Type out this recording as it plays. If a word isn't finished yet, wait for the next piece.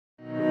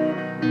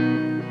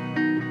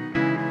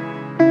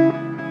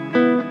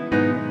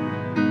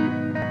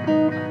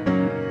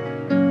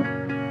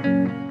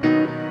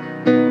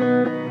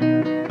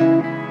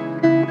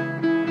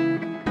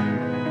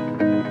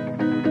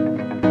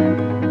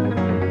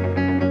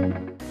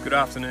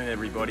afternoon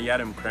everybody,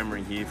 Adam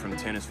Crameri here from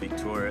Tennis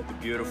Victoria at the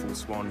beautiful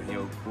Swan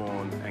Hill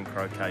Lawn and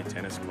Croquet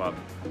Tennis Club.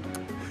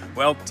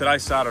 Well, today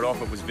started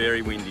off, it was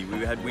very windy.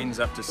 We had winds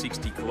up to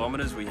 60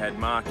 kilometres, we had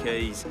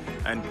marquees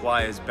and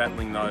players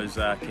battling those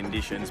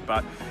conditions,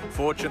 but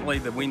fortunately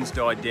the winds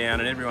died down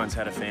and everyone's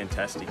had a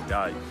fantastic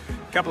day.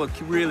 A couple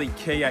of really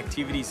key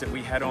activities that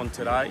we had on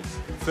today.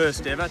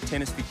 First ever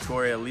Tennis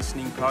Victoria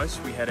listening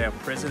post. We had our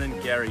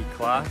President Gary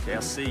Clark,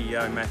 our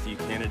CEO Matthew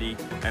Kennedy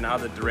and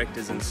other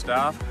directors and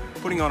staff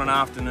putting on an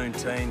afternoon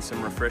tea and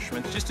some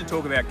refreshments just to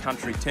talk about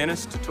country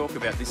tennis, to talk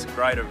about this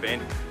great event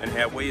and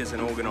how we as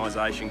an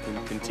organisation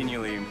can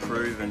continually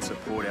improve and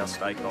support our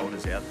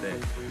stakeholders out there.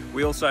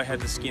 We also had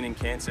the Skin and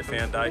Cancer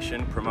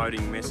Foundation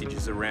promoting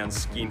messages around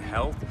skin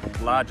health,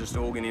 largest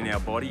organ in our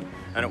body,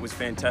 and it was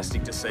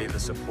fantastic to see the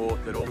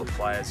support that all the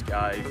players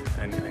gave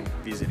and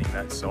visiting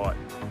that site.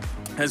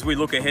 As we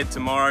look ahead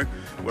tomorrow,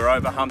 we're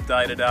over hump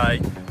day today,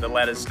 the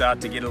ladders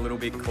start to get a little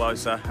bit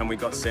closer and we've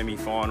got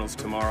semi-finals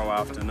tomorrow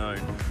afternoon.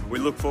 We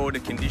look forward to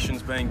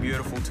conditions being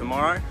beautiful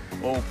tomorrow.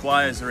 All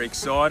players are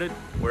excited.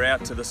 We're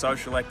out to the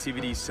social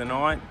activities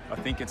tonight. I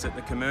think it's at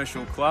the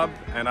Commercial Club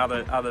and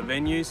other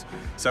venues.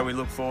 So we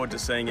look forward to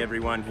seeing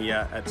everyone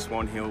here at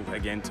Swan Hill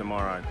again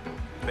tomorrow.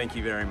 Thank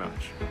you very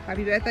much.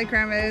 Happy birthday,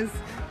 Crammers.